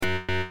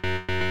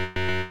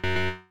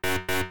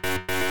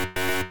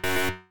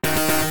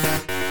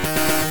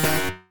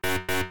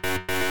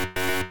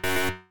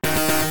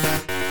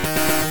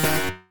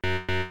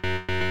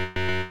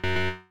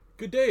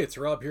G'day, it's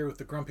Rob here with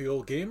the Grumpy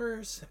Old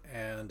Gamers,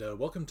 and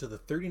welcome to the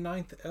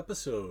 39th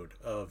episode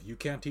of You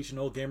Can't Teach an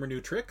Old Gamer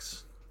New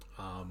Tricks.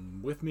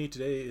 With me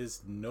today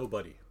is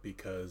nobody,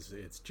 because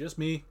it's just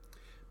me.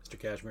 Mr.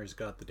 Cashmere's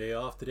got the day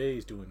off today.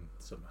 He's doing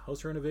some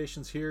house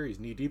renovations here. He's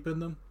knee-deep in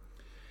them.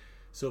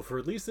 So for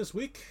at least this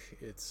week,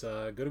 it's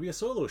going to be a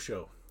solo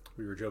show.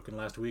 We were joking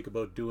last week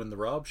about doing the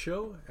Rob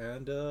show,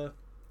 and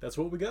that's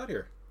what we got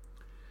here.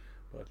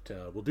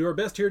 But we'll do our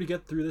best here to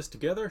get through this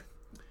together.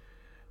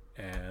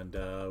 And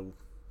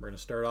we're going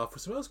to start off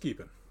with some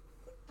housekeeping.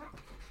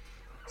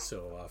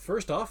 So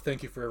first off,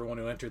 thank you for everyone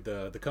who entered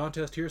the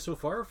contest here so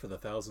far for the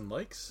 1,000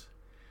 likes.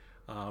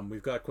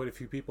 We've got quite a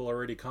few people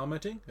already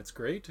commenting. It's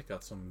great.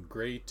 Got some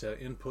great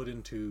input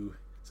into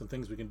some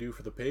things we can do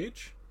for the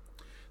page.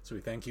 So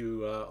we thank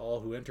you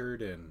all who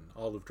entered and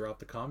all who've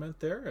dropped a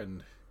comment there.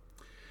 And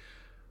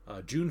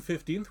June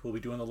 15th, we'll be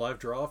doing a live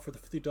draw for the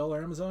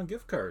 $50 Amazon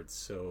gift cards.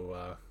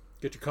 So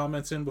get your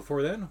comments in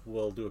before then.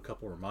 We'll do a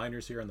couple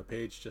reminders here on the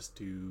page just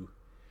to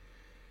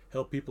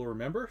help people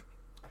remember.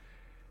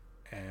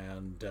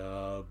 And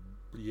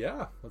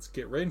yeah, let's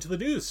get right into the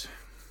news.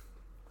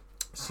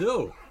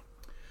 So,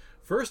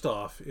 first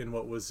off, in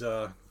what was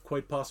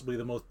quite possibly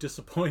the most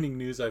disappointing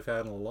news I've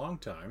had in a long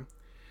time,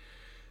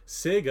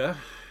 Sega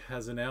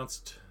has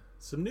announced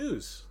some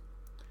news,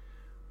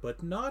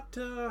 but not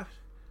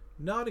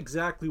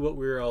exactly what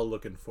we were all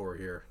looking for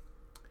here.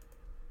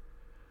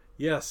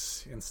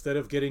 Yes, instead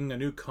of getting a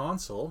new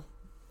console,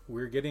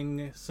 we're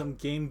getting some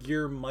Game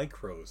Gear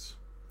Micros.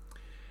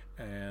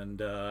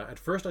 And at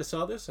first I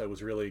saw this, I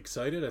was really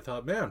excited. I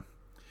thought, man,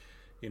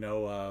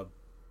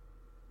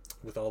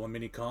 with all the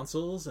mini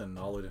consoles and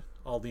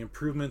all the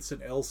improvements in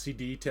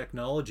LCD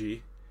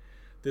technology,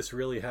 this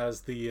really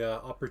has the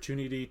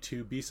opportunity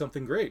to be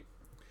something great.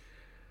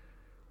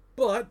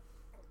 But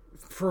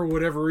for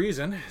whatever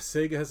reason,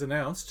 Sega has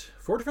announced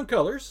 4 different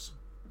colors.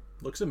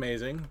 Looks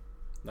amazing.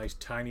 Nice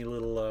tiny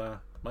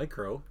little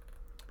micro.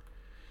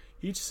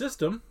 Each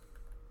system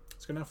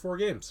is going to have 4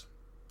 games.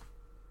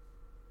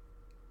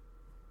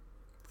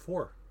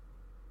 4.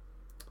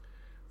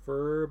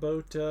 For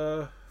about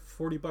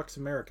 $40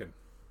 American.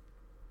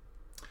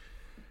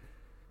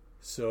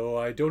 So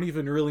I don't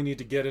even really need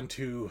to get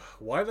into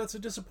why that's a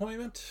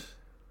disappointment.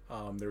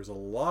 There's a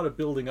lot of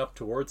building up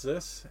towards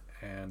this,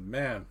 and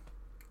man,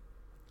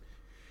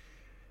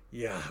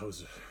 yeah, it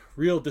was a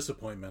real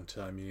disappointment.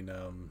 I mean,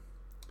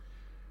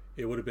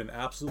 it would have been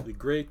absolutely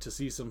great to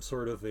see some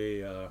sort of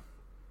a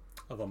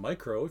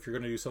micro if you're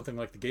going to do something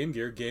like the Game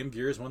Gear. Game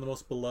Gear is one of the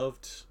most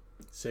beloved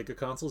Sega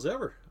consoles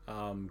ever.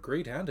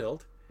 Great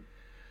handheld.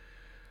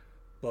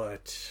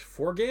 But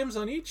 4 games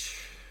on each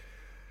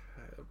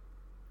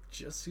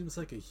just seems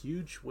like a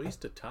huge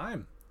waste of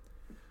time,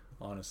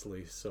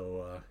 honestly.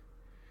 So,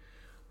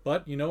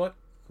 but you know what?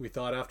 We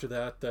thought after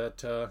that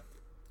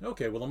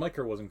okay, well, the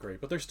micro wasn't great,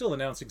 but they're still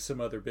announcing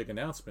some other big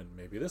announcement.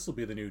 Maybe this will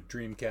be the new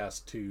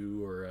Dreamcast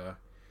 2 or a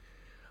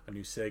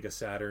new Sega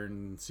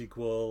Saturn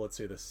sequel, let's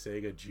say the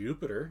Sega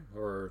Jupiter,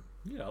 or,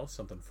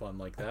 something fun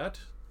like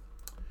that.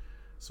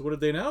 So what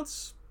did they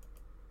announce?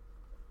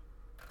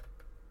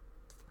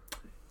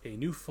 A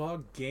new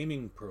Fog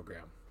gaming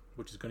program,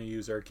 which is going to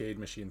use arcade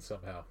machines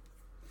somehow.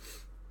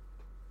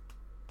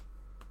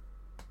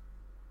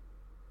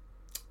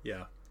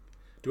 Yeah.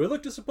 Do I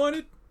look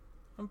disappointed?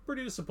 I'm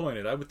pretty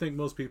disappointed. I would think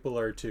most people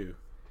are too.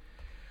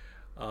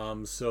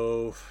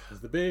 So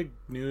the big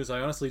news,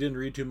 I honestly didn't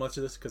read too much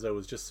of this because I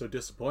was just so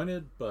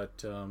disappointed,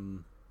 but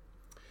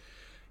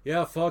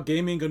yeah, Fog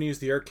Gaming going to use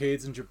the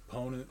arcades in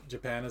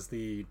Japan as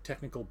the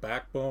technical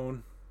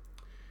backbone.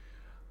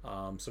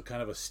 So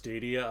kind of a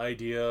Stadia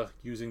idea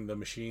using the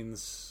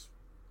machines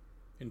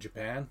in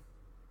Japan.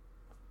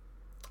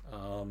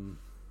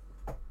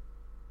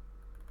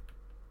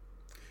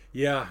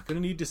 Yeah,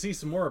 going to need to see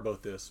some more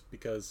about this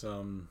because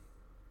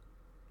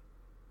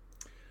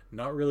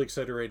not really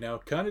excited right now.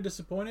 Kind of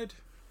disappointed.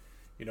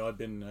 I've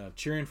been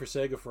cheering for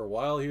Sega for a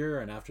while here,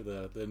 and after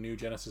the new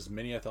Genesis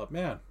Mini, I thought,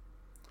 man,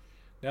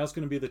 now's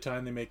going to be the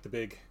time they make the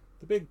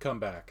big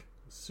comeback.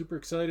 Super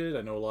excited.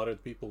 I know a lot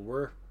of people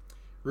were.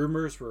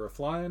 Rumors were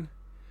flying.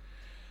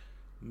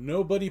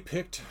 Nobody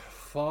picked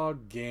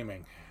Fog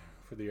Gaming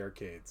for the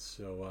arcades.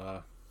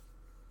 So,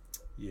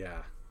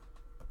 yeah.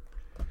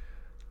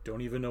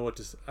 Don't even know what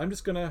to say. I'm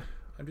just going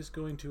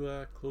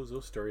to close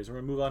those stories, and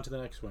we're going to move on to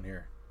the next one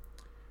here.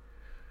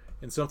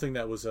 And something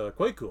that was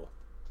quite cool.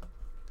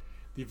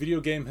 The Video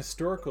Game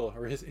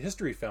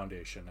History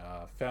Foundation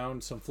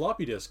found some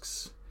floppy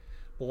disks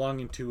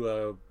belonging to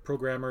a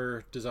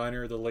programmer,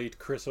 designer, the late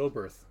Chris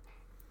Oberth.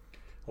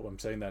 Hope I'm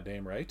saying that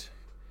name right.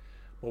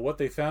 Well, what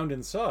they found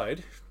inside,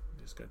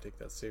 I'm just going to take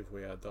that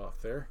Safeway ad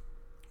off there.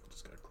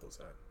 Just got to close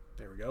that.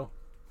 There we go.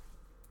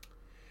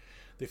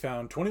 They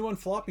found 21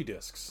 floppy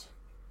disks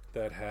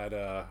that had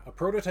a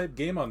prototype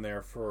game on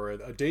there for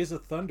a Days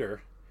of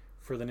Thunder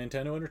for the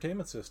Nintendo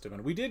Entertainment System.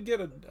 And we did get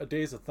a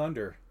Days of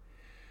Thunder.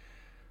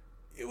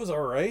 It was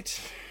alright,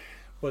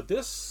 but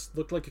this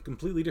looked like a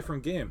completely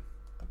different game.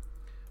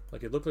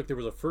 Like, it looked like there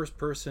was a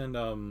first-person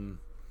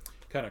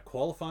kind of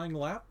qualifying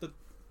lap that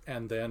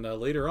and then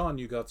later on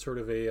you got sort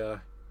of a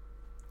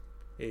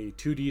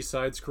 2D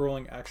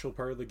side-scrolling actual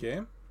part of the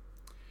game.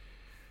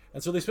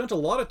 And so they spent a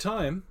lot of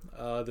time,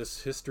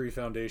 this History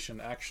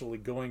Foundation, actually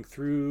going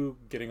through,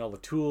 getting all the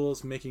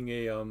tools, making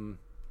a,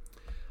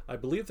 I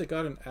believe they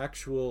got an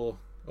actual,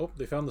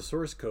 they found the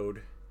source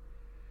code.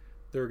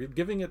 They're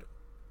giving it,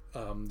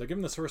 they're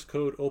giving the source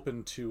code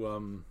open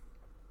to,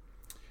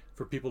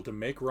 for people to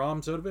make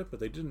ROMs out of it, but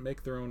they didn't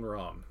make their own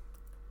ROM.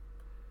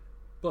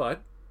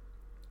 But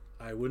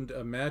I wouldn't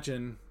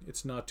imagine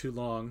it's not too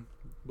long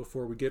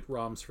before we get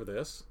ROMs for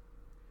this.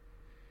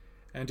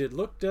 And it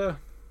looked, it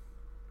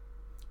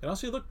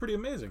honestly looked pretty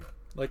amazing.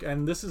 Like,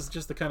 and this is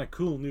just the kind of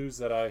cool news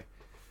that I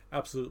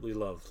absolutely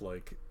love.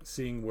 Like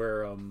seeing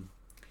where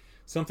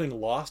something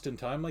lost in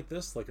time like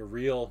this, like a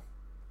real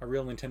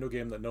Nintendo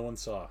game that no one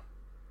saw,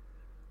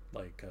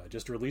 like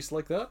just released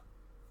like that.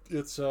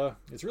 It's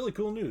really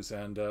cool news,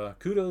 and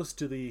kudos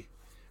to the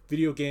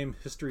Video Game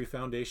History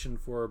Foundation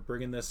for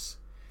bringing this,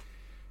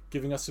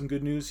 giving us some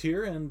good news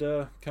here, and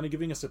kind of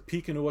giving us a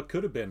peek into what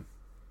could have been,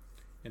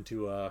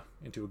 into a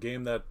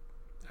game that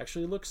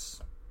actually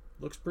looks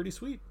pretty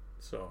sweet.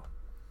 So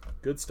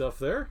good stuff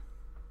there.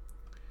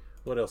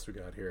 What else we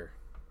got here?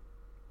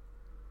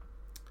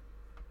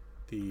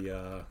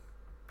 The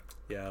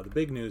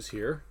big news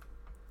here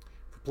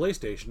for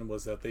PlayStation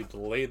was that they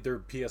delayed their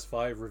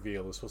PS5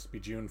 reveal. It was supposed to be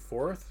June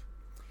 4th,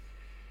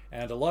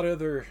 and a lot of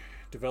other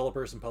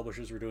developers and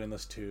publishers were doing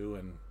this too,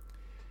 and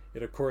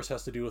it of course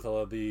has to do with all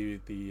of the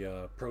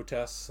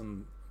protests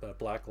and the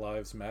Black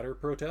Lives Matter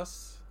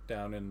protests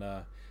down in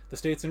the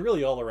States and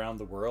really all around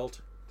the world.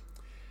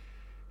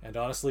 And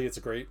honestly, it's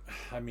a great,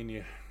 I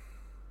mean,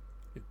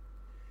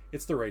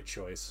 it's the right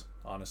choice,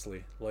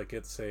 honestly. Like,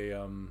 it's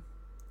an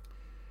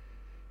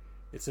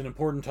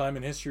important time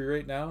in history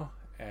right now,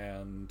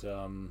 and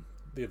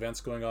the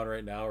events going on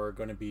right now are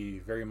going to be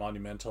very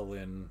monumental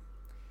in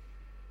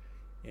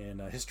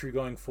history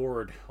going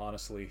forward,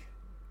 honestly,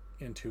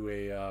 into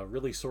a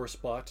really sore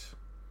spot.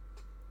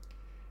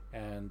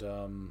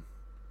 And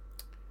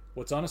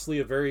what's honestly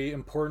a very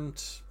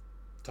important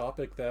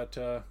topic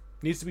that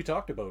needs to be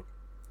talked about.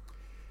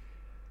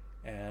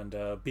 And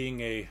being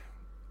a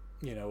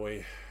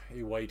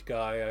white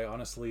guy, I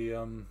honestly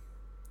I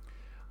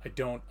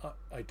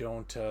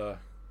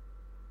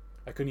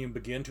couldn't even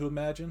begin to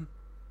imagine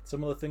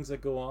some of the things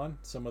that go on,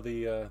 some of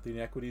the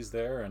inequities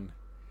there, and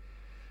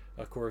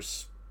of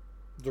course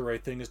the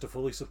right thing is to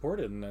fully support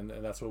it, and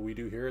that's what we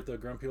do here at the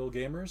Grumpy Old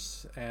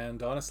Gamers.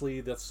 And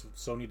honestly,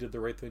 Sony did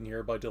the right thing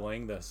here by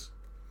delaying this.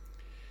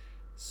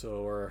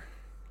 So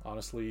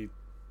honestly,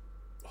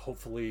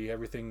 hopefully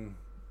everything,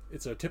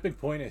 it's a tipping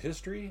point in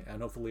history,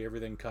 and hopefully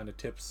everything kind of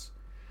tips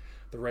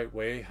the right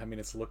way. I mean,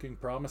 it's looking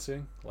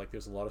promising. Like,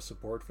 there's a lot of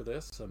support for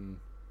this, and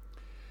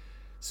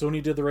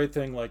Sony did the right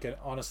thing. Like,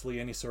 honestly,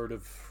 any sort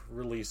of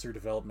release or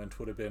development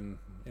would have been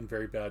in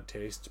very bad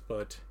taste.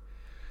 But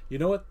you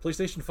know what?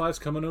 PlayStation 5's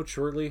coming out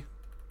shortly,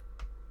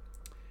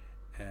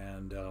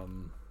 and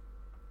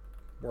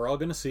we're all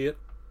going to see it.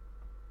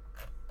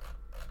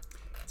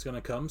 It's going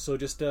to come, so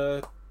just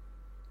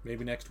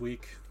maybe next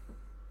week,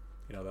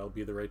 that'll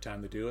be the right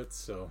time to do it.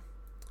 So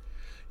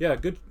yeah,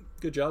 good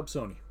job,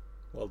 Sony.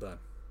 Well done.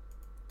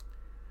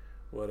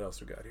 What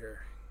else we got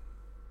here?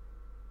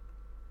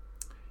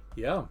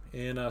 Yeah,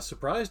 and a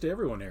surprise to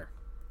everyone here.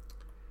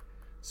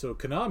 So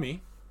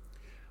Konami,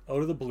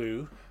 out of the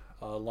blue,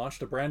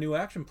 launched a brand new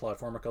action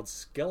platformer called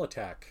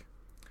Skeletac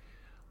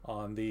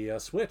on the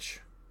Switch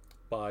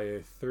by a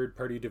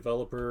third-party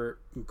developer,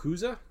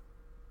 Ukuza.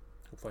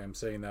 Hopefully I'm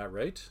saying that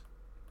right.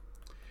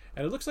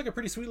 And it looks like a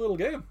pretty sweet little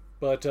game.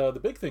 But the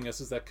big thing is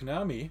that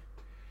Konami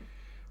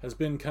has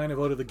been kind of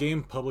out of the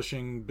game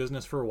publishing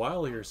business for a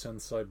while here,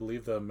 since I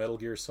believe the Metal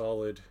Gear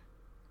Solid...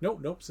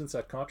 Nope, since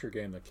that Contra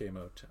game that came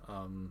out.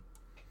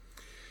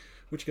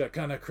 Which got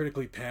kind of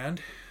critically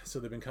panned, so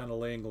they've been kind of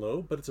laying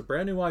low. But it's a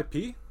brand new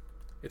IP.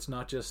 It's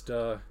not just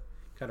kind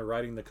of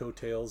riding the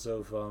coattails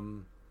of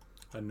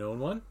a known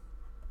one.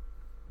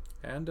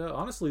 And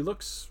honestly,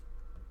 looks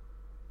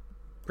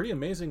pretty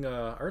amazing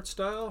art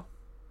style.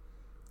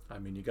 I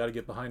mean, you got to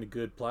get behind a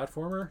good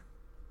platformer.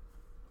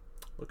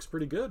 Looks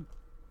pretty good.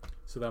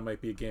 So that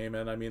might be a game,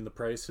 and I mean, the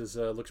price is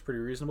looks pretty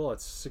reasonable.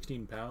 It's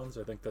 £16.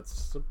 I think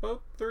that's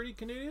about 30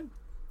 Canadian,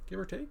 give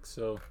or take.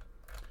 So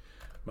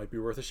might be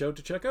worth a shout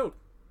to check out.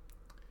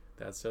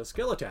 That's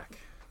Skeletac.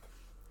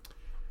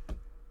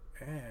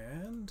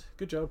 And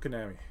good job,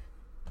 Konami.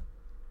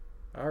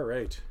 All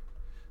right,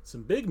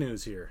 some big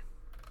news here,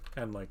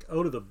 and like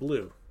out of the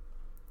blue,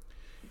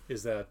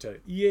 is that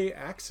EA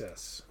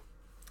Access,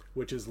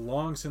 which has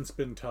long since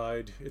been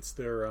tied, it's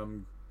their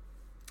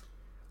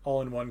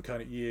all-in-one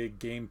kind of EA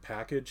game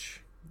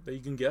package that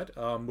you can get,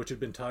 which had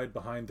been tied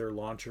behind their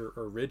launcher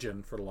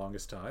Origin for the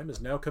longest time,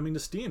 is now coming to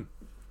Steam.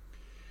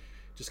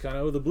 Just kind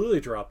of out of the blue, they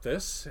dropped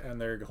this,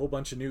 and there are a whole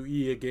bunch of new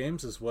EA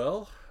games as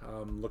well,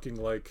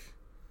 looking like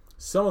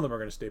some of them are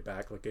going to stay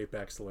back, like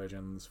Apex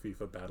Legends,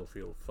 FIFA,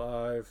 Battlefield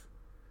 5.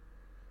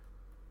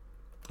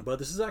 But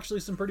this is actually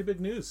some pretty big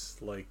news.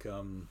 Like,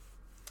 I'm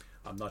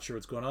not sure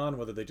what's going on,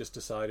 whether they just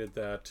decided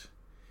that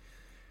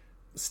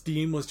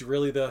Steam was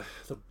really the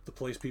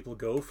place people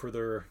go for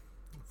their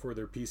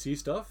PC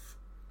stuff.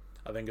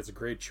 I think it's a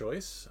great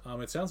choice.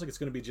 It sounds like it's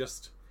going to be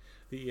just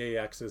the EA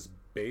Access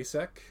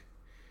Basic,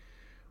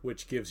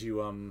 which gives you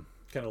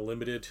kind of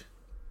limited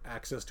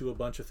access to a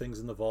bunch of things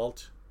in the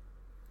vault,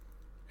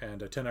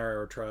 and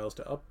 10-hour trials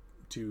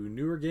to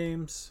newer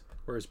games,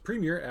 whereas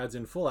Premier adds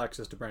in full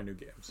access to brand new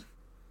games.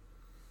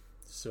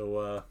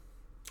 So,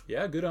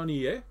 yeah, good on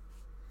EA.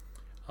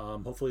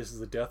 Hopefully this is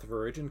the death of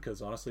Origin,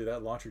 because honestly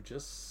that launcher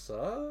just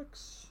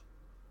sucks.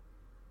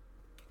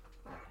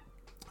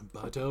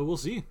 But we'll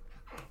see.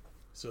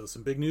 So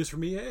some big news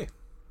from EA.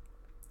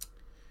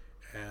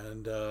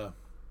 And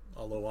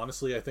although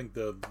honestly I think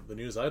the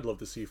news I'd love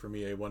to see from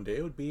EA one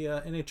day would be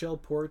an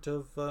NHL port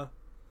of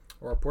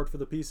or a port for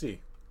the PC.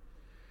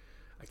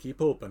 I keep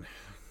hoping,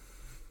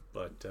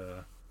 but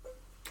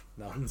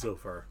nothing so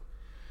far.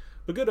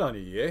 But good on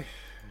EA.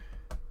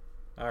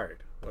 Alright,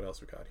 what else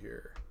we got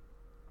here?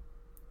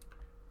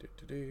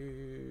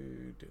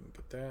 Didn't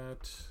get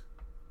that.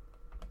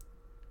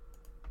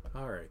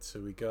 Alright, so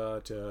we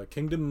got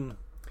Kingdom.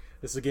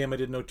 This is a game I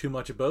didn't know too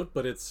much about,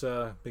 but it's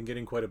been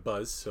getting quite a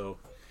buzz, so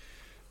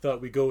thought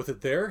we'd go with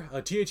it there.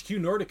 THQ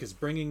Nordic is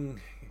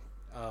bringing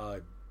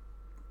a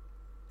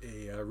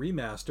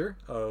remaster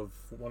of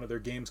one of their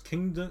games,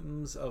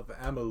 Kingdoms of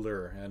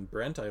Amalur. And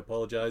Brent, I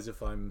apologize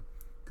if I'm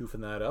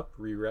goofing that up,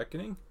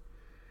 re-reckoning.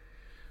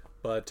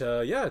 But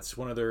yeah, it's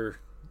one of their...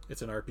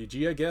 It's an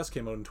RPG, I guess.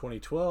 Came out in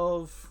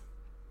 2012.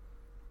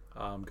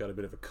 Got a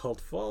bit of a cult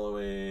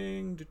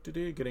following.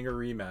 Getting a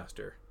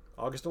remaster.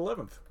 August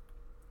 11th.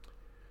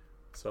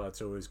 So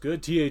that's always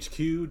good.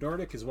 THQ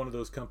Nordic is one of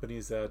those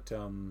companies that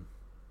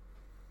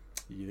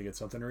you either get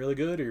something really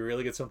good or you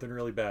really get something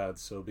really bad.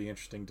 So it'll be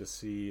interesting to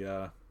see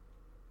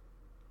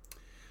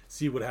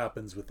what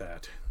happens with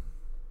that.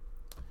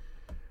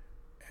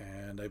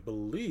 And I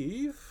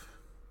believe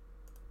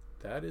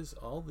that is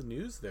all the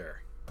news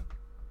there.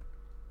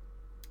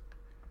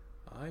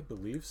 I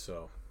believe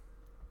so.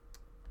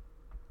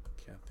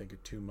 Can't think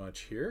of too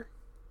much here.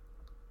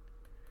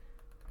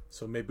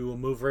 So maybe we'll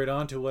move right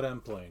on to what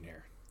I'm playing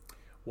here.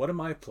 What am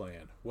I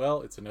playing?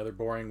 Well, it's another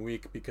boring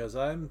week because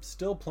I'm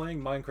still playing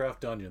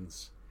Minecraft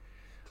Dungeons.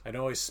 I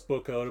know I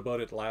spoke out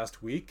about it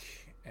last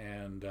week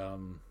and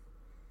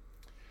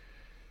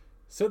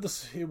said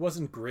it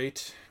wasn't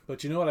great,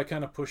 but you know what? I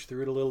kind of pushed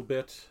through it a little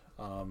bit.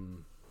 Played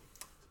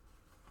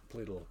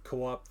a little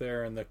co-op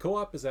there, and the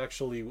co-op is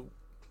actually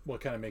what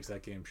kind of makes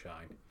that game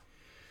shine.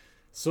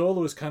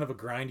 Solo is kind of a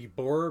grindy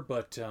bore,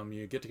 but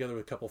you get together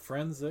with a couple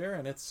friends there,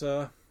 and it's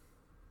a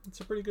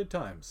pretty good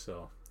time.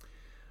 So,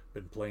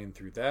 been playing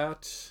through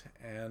that,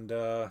 and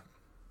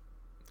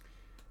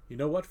you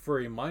know what? For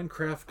a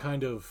Minecraft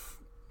kind of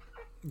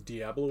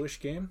Diablo-ish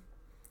game,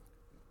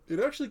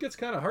 it actually gets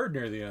kind of hard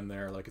near the end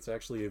there. Like, it's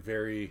actually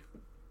the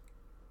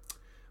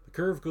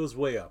curve goes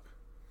way up.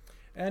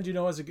 And you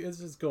know, as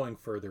it's going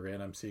further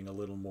in, I'm seeing a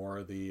little more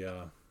of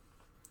the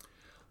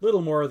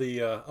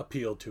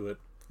appeal to it.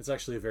 It's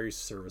actually a very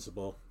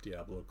serviceable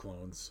Diablo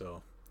clone.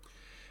 So,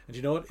 and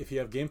you know what? If you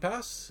have Game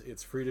Pass,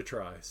 it's free to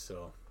try.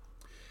 So,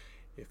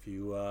 if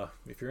you're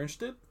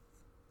interested,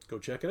 go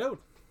check it out.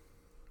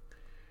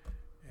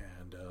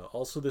 And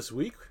also this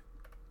week,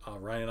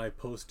 Ryan and I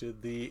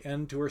posted the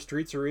End to Our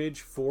Streets of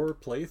Rage 4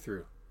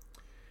 playthrough.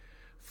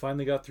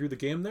 Finally got through the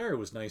game there. It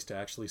was nice to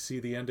actually see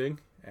the ending,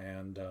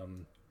 and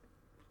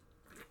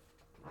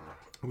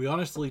we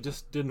honestly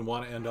just didn't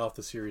want to end off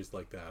the series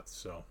like that.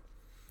 So,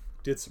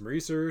 did some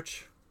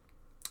research,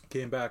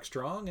 came back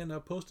strong, and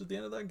posted the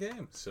end of that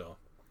game. So,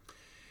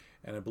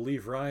 and I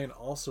believe Ryan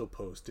also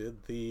posted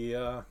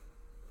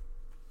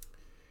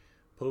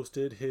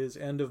his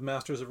end of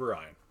Masters of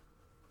Orion.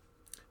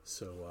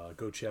 So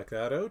go check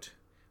that out.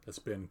 That's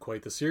been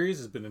quite the series.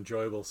 It's been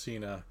enjoyable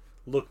seeing a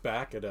look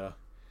back at a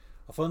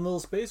fun little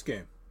space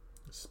game,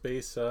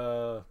 space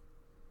RPG.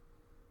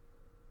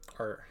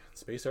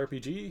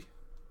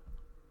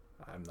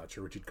 I'm not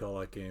sure what you'd call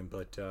that game,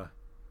 but a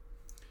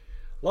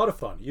lot of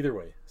fun either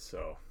way.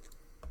 So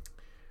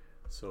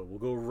we'll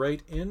go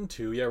right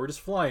into, we're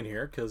just flying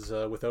here because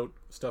without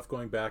stuff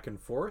going back and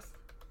forth,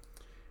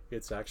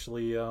 it's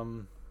actually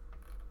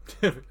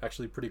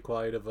actually pretty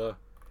quiet of a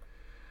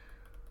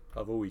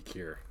week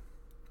here.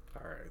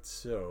 All right,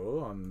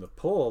 so on the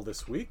poll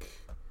this week,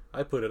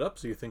 I put it up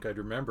so you think I'd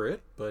remember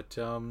it, but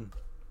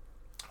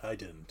I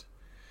didn't.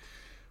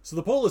 So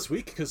the poll this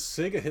week, because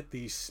Sega hit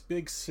the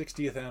big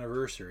 60th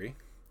anniversary,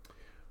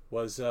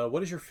 was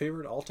what is your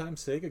favorite all-time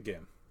Sega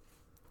game?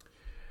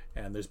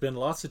 And there's been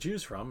lots to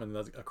choose from, and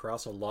that's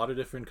across a lot of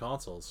different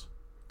consoles.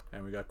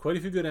 And we got quite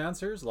a few good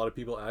answers. A lot of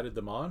people added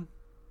them on.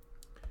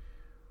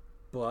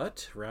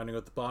 But rounding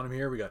out the bottom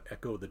here, we got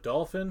Echo the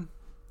Dolphin,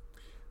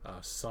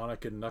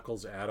 Sonic and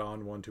Knuckles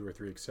add-on 1, 2, or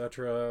 3,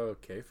 etc.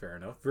 Okay, fair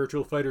enough.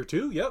 Virtua Fighter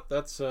 2. Yep,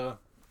 that's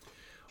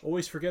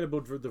always forget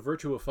about the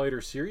Virtua Fighter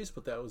series,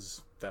 but that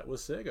was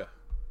Sega.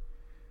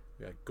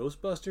 We got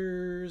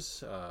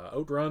Ghostbusters,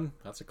 Outrun.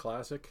 That's a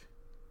classic.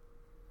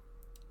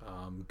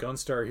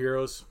 Gunstar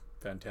Heroes,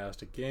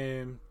 fantastic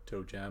game.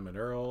 Toe Jam and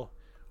Earl.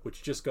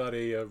 which just got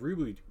a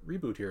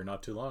reboot here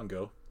not too long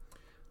ago.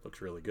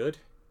 Looks really good.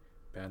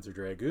 Panzer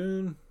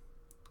Dragoon,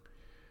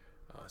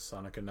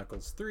 Sonic and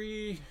Knuckles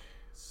 3,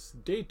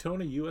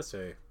 Daytona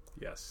USA.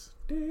 Yes,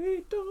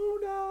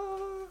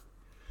 Daytona.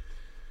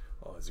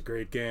 Oh, it's a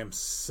great game.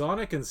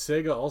 Sonic and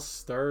Sega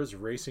All-Stars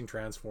Racing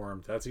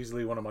Transformed. That's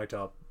easily one of my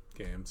top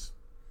games.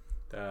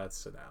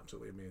 That's an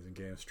absolutely amazing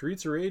game.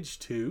 Streets of Rage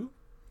 2.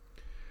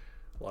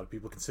 A lot of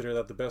people consider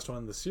that the best one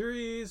in the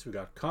series. We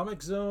got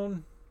Comic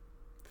Zone.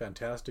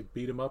 Fantastic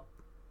beat 'em up.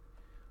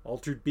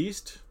 Altered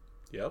Beast.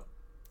 Yep.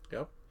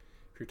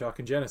 If you're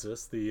talking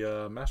Genesis,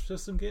 the Master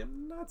System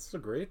game, not so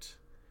great.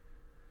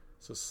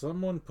 So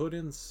someone put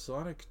in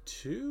Sonic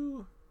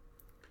 2,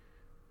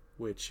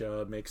 which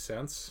makes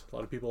sense. A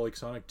lot of people like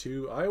Sonic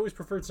 2. I always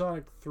preferred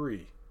Sonic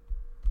 3,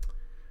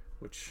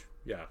 which,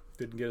 yeah,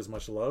 didn't get as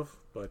much love.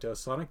 But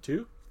Sonic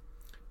 2,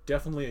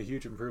 definitely a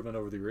huge improvement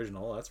over the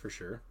original, that's for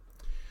sure.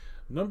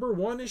 Number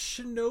 1 is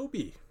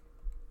Shinobi.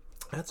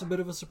 That's a bit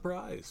of a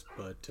surprise,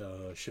 but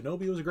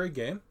Shinobi was a great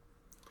game.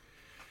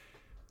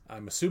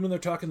 I'm assuming they're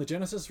talking the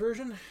Genesis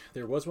version.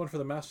 There was one for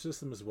the Master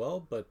System as well,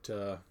 but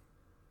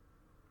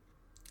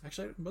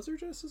actually, was there a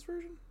Genesis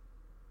version?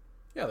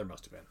 Yeah, there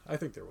must have been. I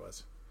think there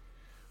was.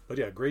 But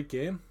yeah, great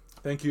game.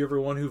 Thank you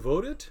everyone who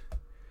voted.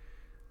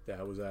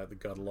 That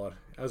got a lot.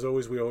 As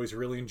always, we always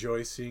really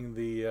enjoy seeing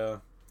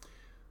the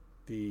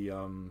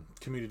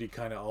community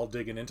kind of all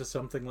digging into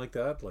something like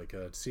that, like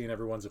seeing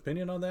everyone's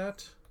opinion on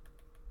that.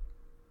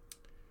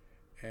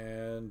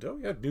 And oh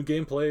yeah, new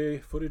gameplay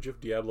footage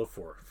of Diablo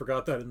 4.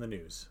 Forgot that in the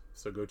news,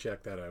 so go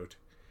check that out.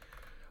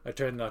 I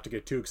try not to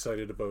get too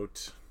excited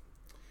about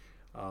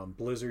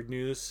Blizzard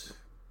news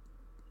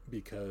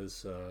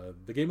because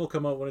the game will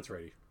come out when it's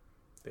ready.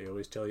 They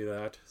always tell you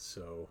that.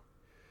 So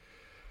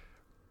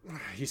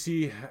you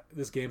see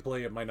this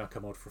gameplay, it might not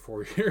come out for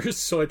 4 years,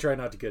 so I try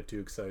not to get too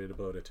excited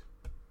about it.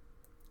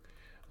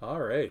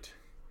 All right,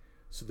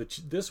 so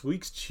this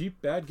week's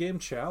Cheap Bad Game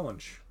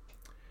Challenge.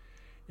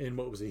 In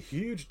what was a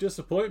huge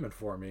disappointment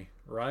for me,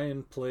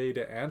 Ryan played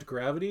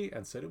Ant-Gravity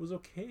and said it was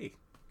okay.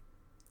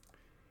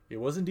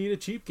 It was indeed a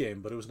cheap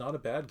game, but it was not a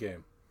bad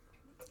game.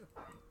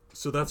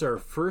 So that's our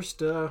first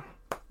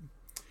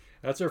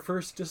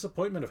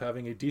disappointment of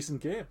having a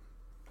decent game.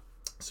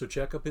 So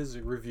check up his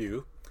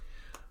review.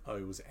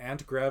 It was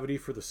Ant-Gravity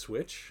for the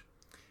Switch,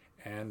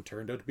 and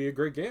turned out to be a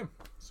great game.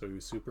 So he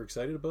was super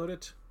excited about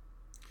it.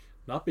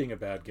 Not being a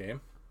bad game,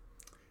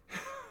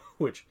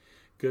 which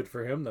good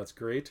for him. That's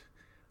great.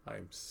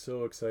 I'm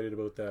so excited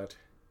about that.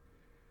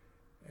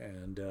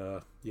 And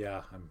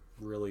yeah, I'm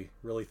really,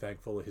 really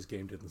thankful that his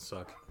game didn't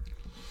suck.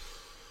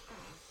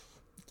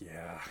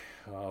 Yeah,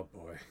 oh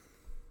boy.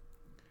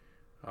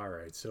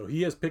 Alright, so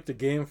he has picked a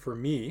game for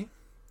me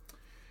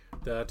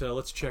that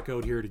let's check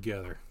out here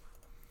together.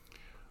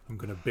 I'm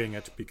going to Bing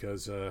it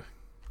because I'm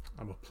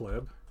a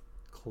pleb.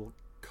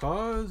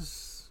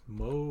 Cosmonauta.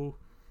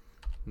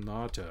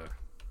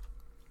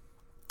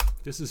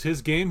 This is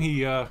his game.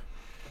 He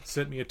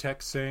sent me a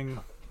text saying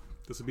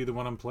this will be the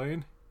one I'm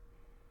playing.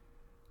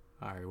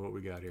 Alright, what we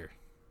got here?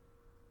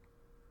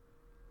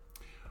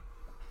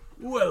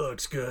 Well, it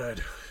looks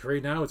good.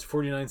 Right now it's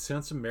 49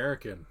 cents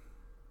American.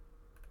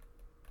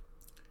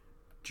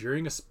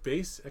 During a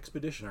space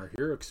expedition, our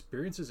hero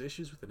experiences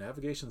issues with the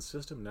navigation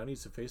system and now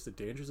needs to face the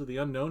dangers of the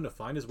unknown to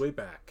find his way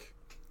back.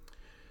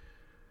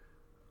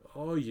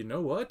 Oh, you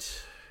know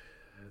what?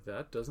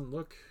 That doesn't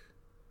look...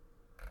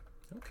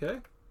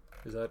 Okay.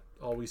 Is that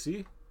all we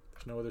see?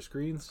 There's no other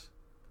screens?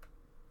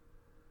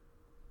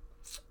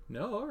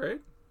 No,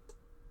 alright.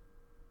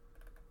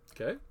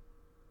 Okay.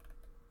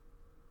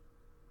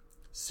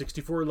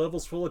 64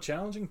 levels full of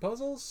challenging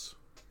puzzles.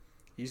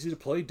 Easy to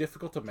play,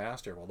 difficult to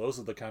master. Well, those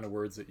are the kind of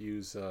words that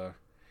use that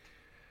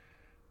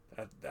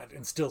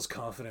instills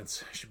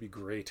confidence. Should be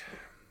great.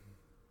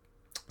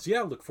 So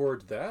yeah, look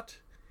forward to that.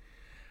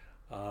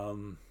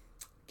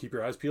 Keep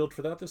your eyes peeled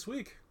for that this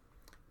week.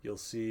 You'll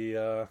see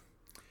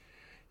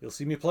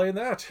me playing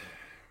that.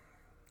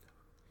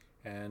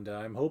 And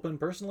I'm hoping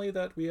personally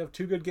that we have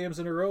 2 good games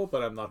in a row,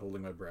 but I'm not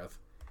holding my breath.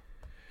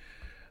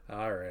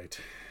 All right.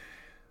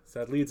 So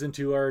that leads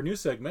into our new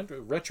segment,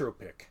 Retro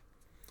Pick.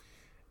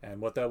 And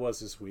what that was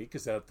this week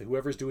is that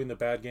whoever's doing the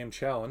Bad Game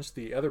Challenge,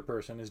 the other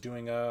person is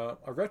doing a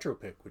Retro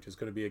Pick, which is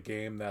going to be a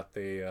game that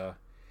they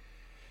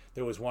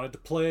always wanted to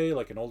play,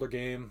 like an older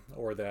game,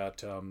 or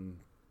that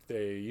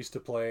they used to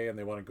play and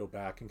they want to go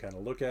back and kind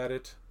of look at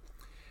it.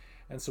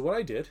 And so what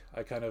I did,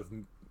 I kind of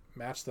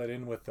matched that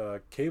in with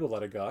a cable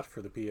that I got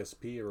for the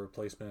PSP, a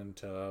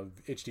replacement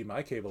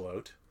HDMI cable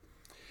out.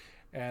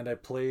 And I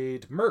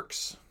played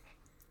Mercs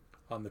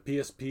on the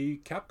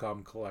PSP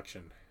Capcom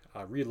collection.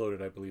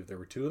 Reloaded, I believe there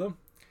were 2 of them.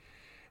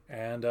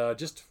 And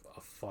just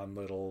a fun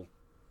little,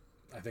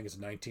 I think it's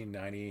a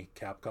 1990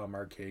 Capcom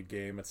arcade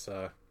game. It's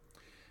you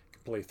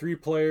can play 3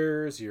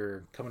 players.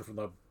 You're coming from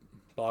the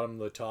bottom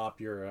to the top.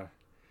 You're a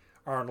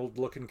Arnold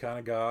looking kind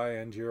of guy,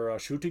 and you're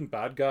shooting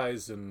bad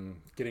guys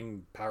and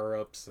getting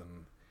power-ups,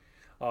 and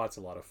it's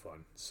a lot of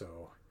fun.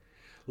 So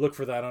look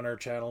for that on our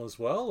channel as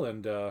well,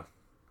 and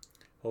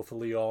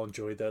hopefully you all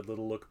enjoyed that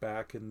little look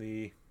back in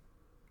the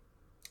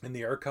in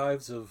the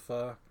archives of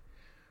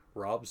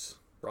Rob's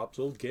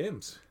old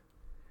games.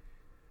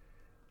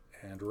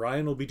 And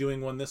Ryan will be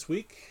doing one this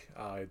week.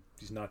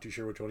 He's not too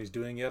sure which one he's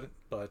doing yet,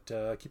 but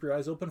keep your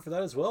eyes open for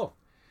that as well.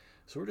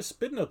 So we're just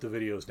spitting out the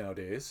videos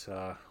nowadays.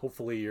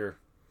 Hopefully you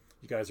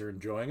guys are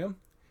enjoying them.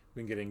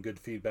 We've been getting good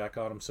feedback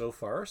on them so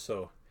far,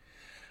 so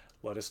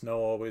let us know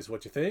always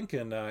what you think,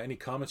 and any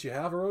comments you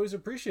have are always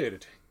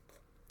appreciated.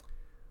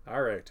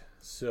 All right,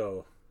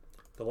 so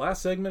the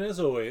last segment, as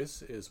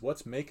always, is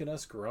what's making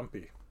us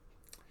grumpy.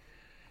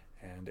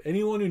 And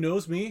anyone who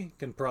knows me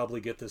can probably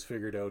get this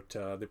figured out.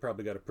 They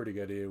probably got a pretty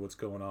good idea what's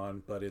going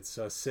on, but it's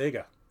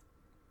Sega.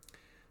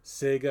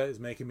 Sega is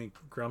making me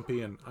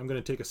grumpy, and I'm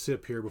going to take a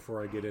sip here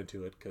before I get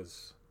into it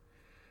because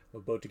I'm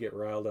about to get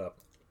riled up.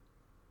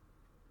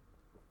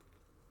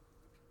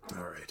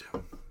 All right.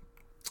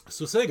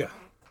 So Sega,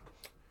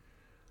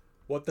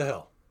 what the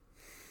hell?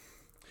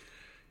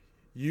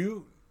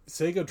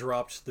 Sega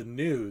dropped the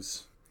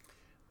news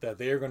that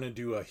they are going to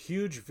do a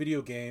huge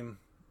video game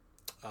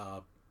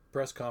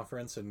press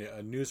conference and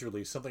a news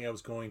release, something that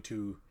was going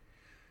to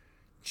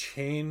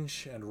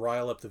change and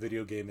rile up the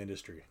video game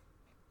industry.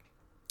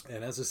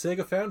 And as a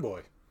Sega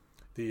fanboy,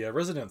 the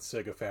resident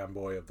Sega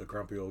fanboy of the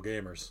Grumpy Old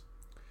Gamers,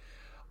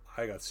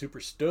 I got super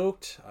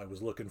stoked. I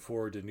was looking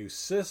forward to new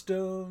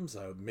systems,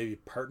 maybe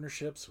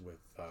partnerships with,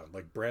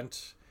 like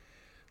Brent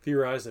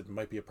theorized that it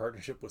might be a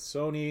partnership with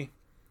Sony.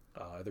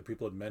 Other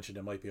people had mentioned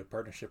it might be a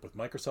partnership with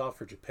Microsoft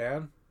for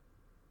Japan.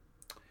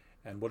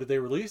 And what did they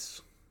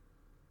release?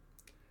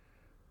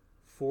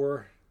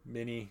 4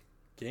 mini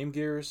Game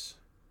Gears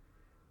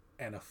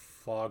and a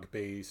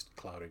fog-based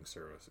cloud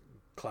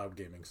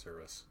gaming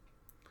service.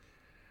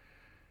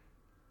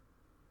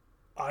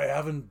 I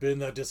haven't been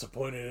that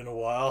disappointed in a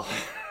while.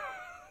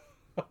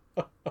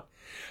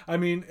 I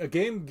mean, a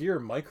Game Gear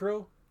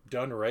Micro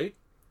done right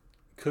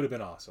could have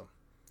been awesome.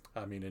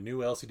 I mean, a new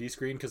LCD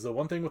screen, because the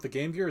one thing with the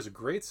Game Gear is a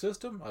great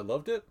system. I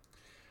loved it.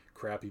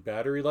 Crappy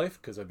battery life,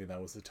 because I mean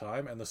that was the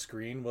time, and the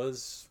screen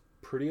was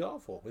pretty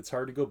awful. It's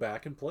hard to go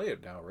back and play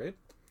it now, right?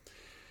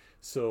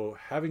 So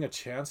having a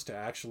chance to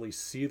actually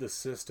see the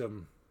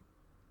system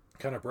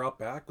kind of brought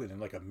back within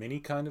like a mini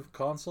kind of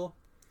console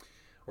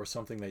or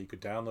something that you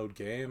could download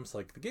games,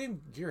 like the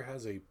Game Gear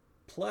has a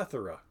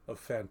plethora of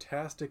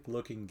fantastic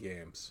looking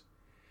games,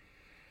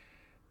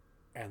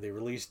 and they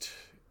released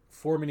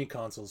 4 mini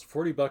consoles,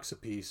 $40 a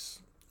piece,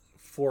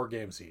 4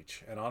 games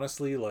each, and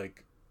honestly,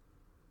 like,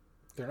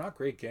 they're not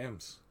great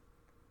games.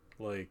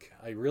 Like,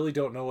 I really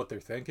don't know what they're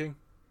thinking.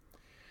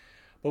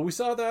 But we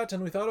saw that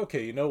and we thought,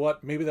 okay, you know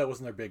what? Maybe that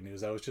wasn't their big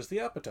news. That was just the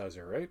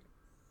appetizer, right?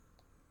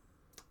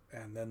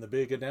 And then the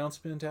big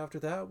announcement after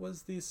that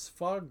was this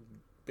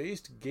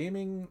fog-based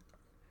gaming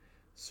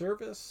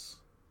service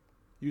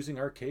using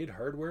arcade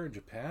hardware in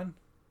Japan.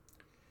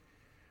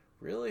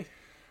 Really?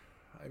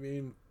 I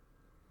mean,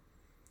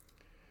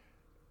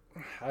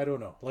 I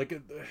don't know.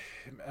 Like,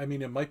 I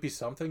mean, it might be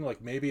something.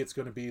 Like, maybe it's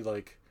going to be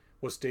like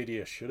what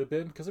Stadia should have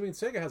been. Because, I mean,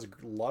 Sega has a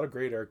lot of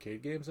great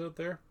arcade games out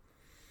there.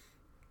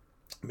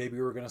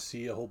 Maybe we're going to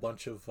see a whole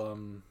bunch of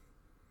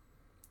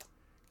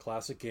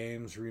classic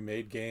games,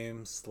 remade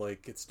games.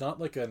 Like, it's not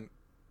like an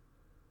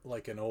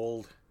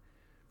old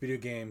video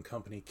game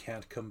company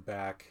can't come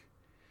back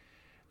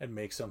and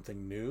make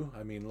something new.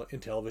 I mean,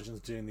 Intellivision's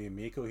doing the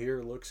Amico here.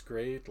 It looks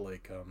great.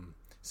 Like,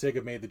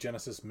 Sega made the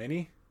Genesis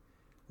Mini,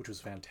 which was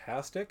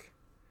fantastic.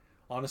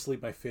 Honestly,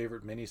 my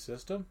favorite mini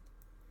system.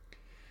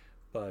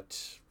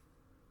 But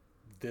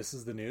this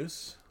is the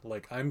news.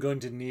 Like, I'm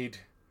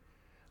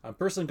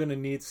personally going to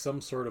need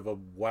some sort of a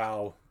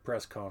wow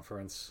press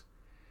conference,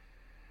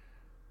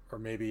 or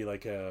maybe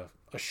like a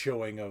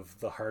showing of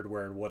the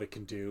hardware and what it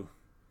can do.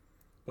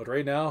 But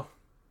right now,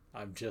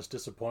 I'm just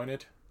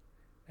disappointed.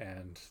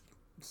 And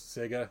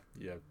Sega,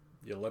 you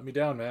let me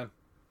down, man.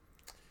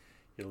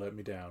 You let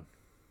me down.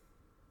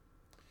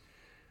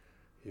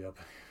 Yep.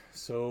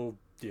 So,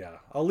 yeah,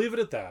 I'll leave it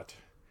at that.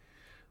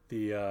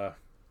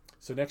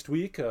 So next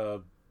week,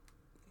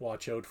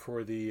 watch out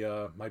for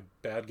the my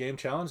bad game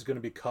challenge. It's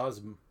going to be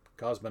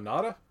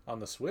Cosmonauta on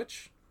the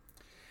Switch.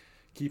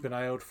 Keep an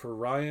eye out for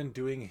Ryan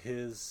doing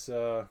his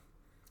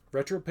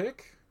retro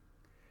pick.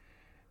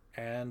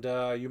 And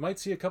you might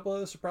see a couple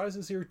other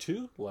surprises here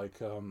too.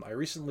 Like, I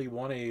recently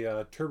won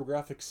a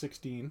TurboGrafx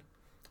 16,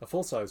 a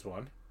full-size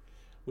one,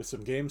 with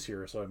some games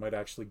here. So I might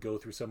actually go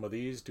through some of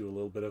these, do a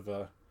little bit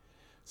of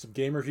some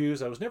game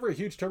reviews. I was never a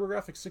huge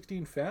TurboGrafx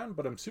 16 fan,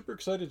 but I'm super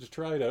excited to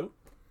try it out.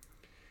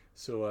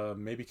 So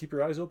maybe keep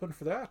your eyes open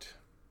for that.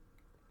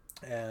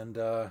 And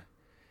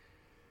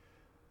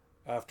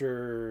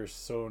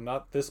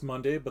not this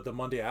Monday, but the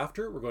Monday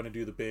after, we're going to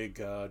do the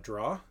big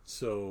draw.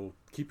 So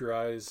keep your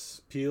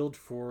eyes peeled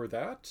for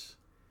that.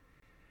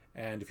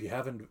 And if you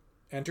haven't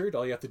entered,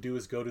 all you have to do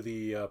is go to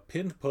the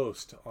pinned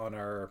post on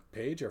our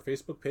page, our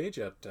Facebook page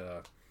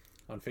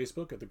on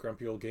Facebook at the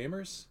Grumpy Old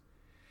Gamers,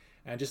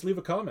 and just leave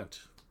a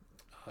comment.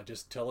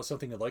 Just tell us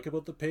something you like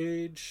about the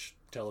page.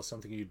 Tell us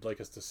something you'd like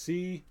us to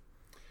see.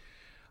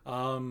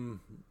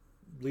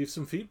 leave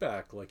some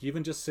feedback. Like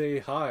even just say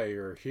hi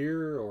or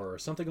here or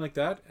something like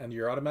that, and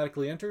you're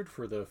automatically entered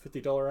for the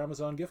 $50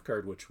 Amazon gift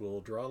card, which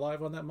will draw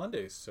live on that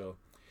Monday, so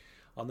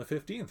on the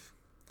 15th.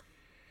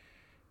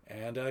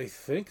 And I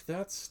think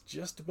that's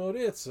just about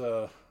it. It's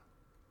a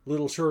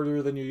little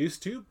shorter than you're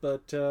used to,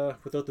 but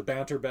without the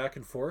banter back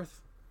and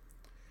forth,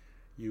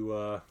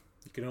 you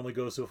can only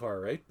go so far,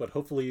 right? But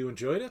hopefully you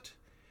enjoyed it.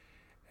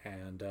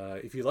 And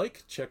if you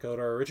like, check out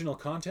our original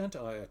content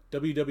at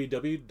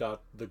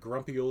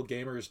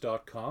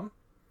www.thegrumpyoldgamers.com.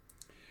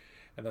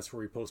 And that's where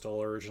we post all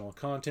our original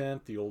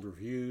content, the old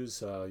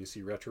reviews. You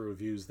see retro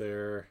reviews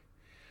there.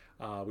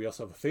 We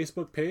also have a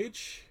Facebook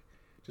page.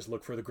 Just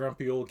look for The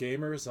Grumpy Old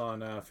Gamers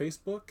on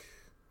Facebook.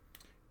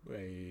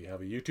 We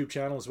have a YouTube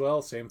channel as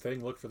well. Same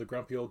thing, look for The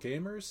Grumpy Old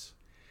Gamers.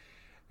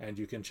 And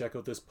you can check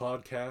out this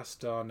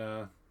podcast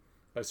on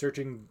by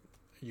searching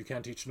You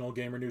Can't Teach an Old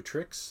Gamer New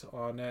Tricks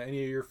on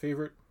any of your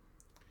favorite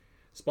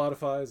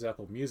Spotify's,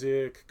 Apple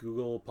Music,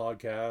 Google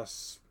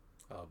Podcasts,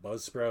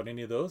 Buzzsprout,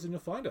 any of those, and you'll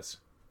find us.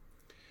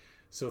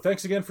 So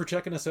thanks again for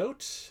checking us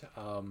out.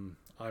 I'm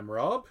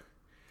Rob,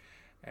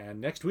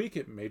 and next week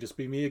it may just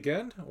be me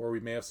again, or we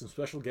may have some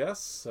special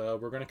guests.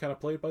 We're going to kind of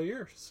play it by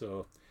ear.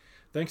 So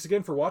thanks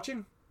again for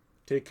watching.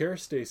 Take care,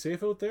 stay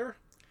safe out there,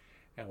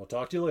 and we'll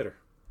talk to you later.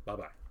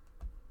 Bye-bye.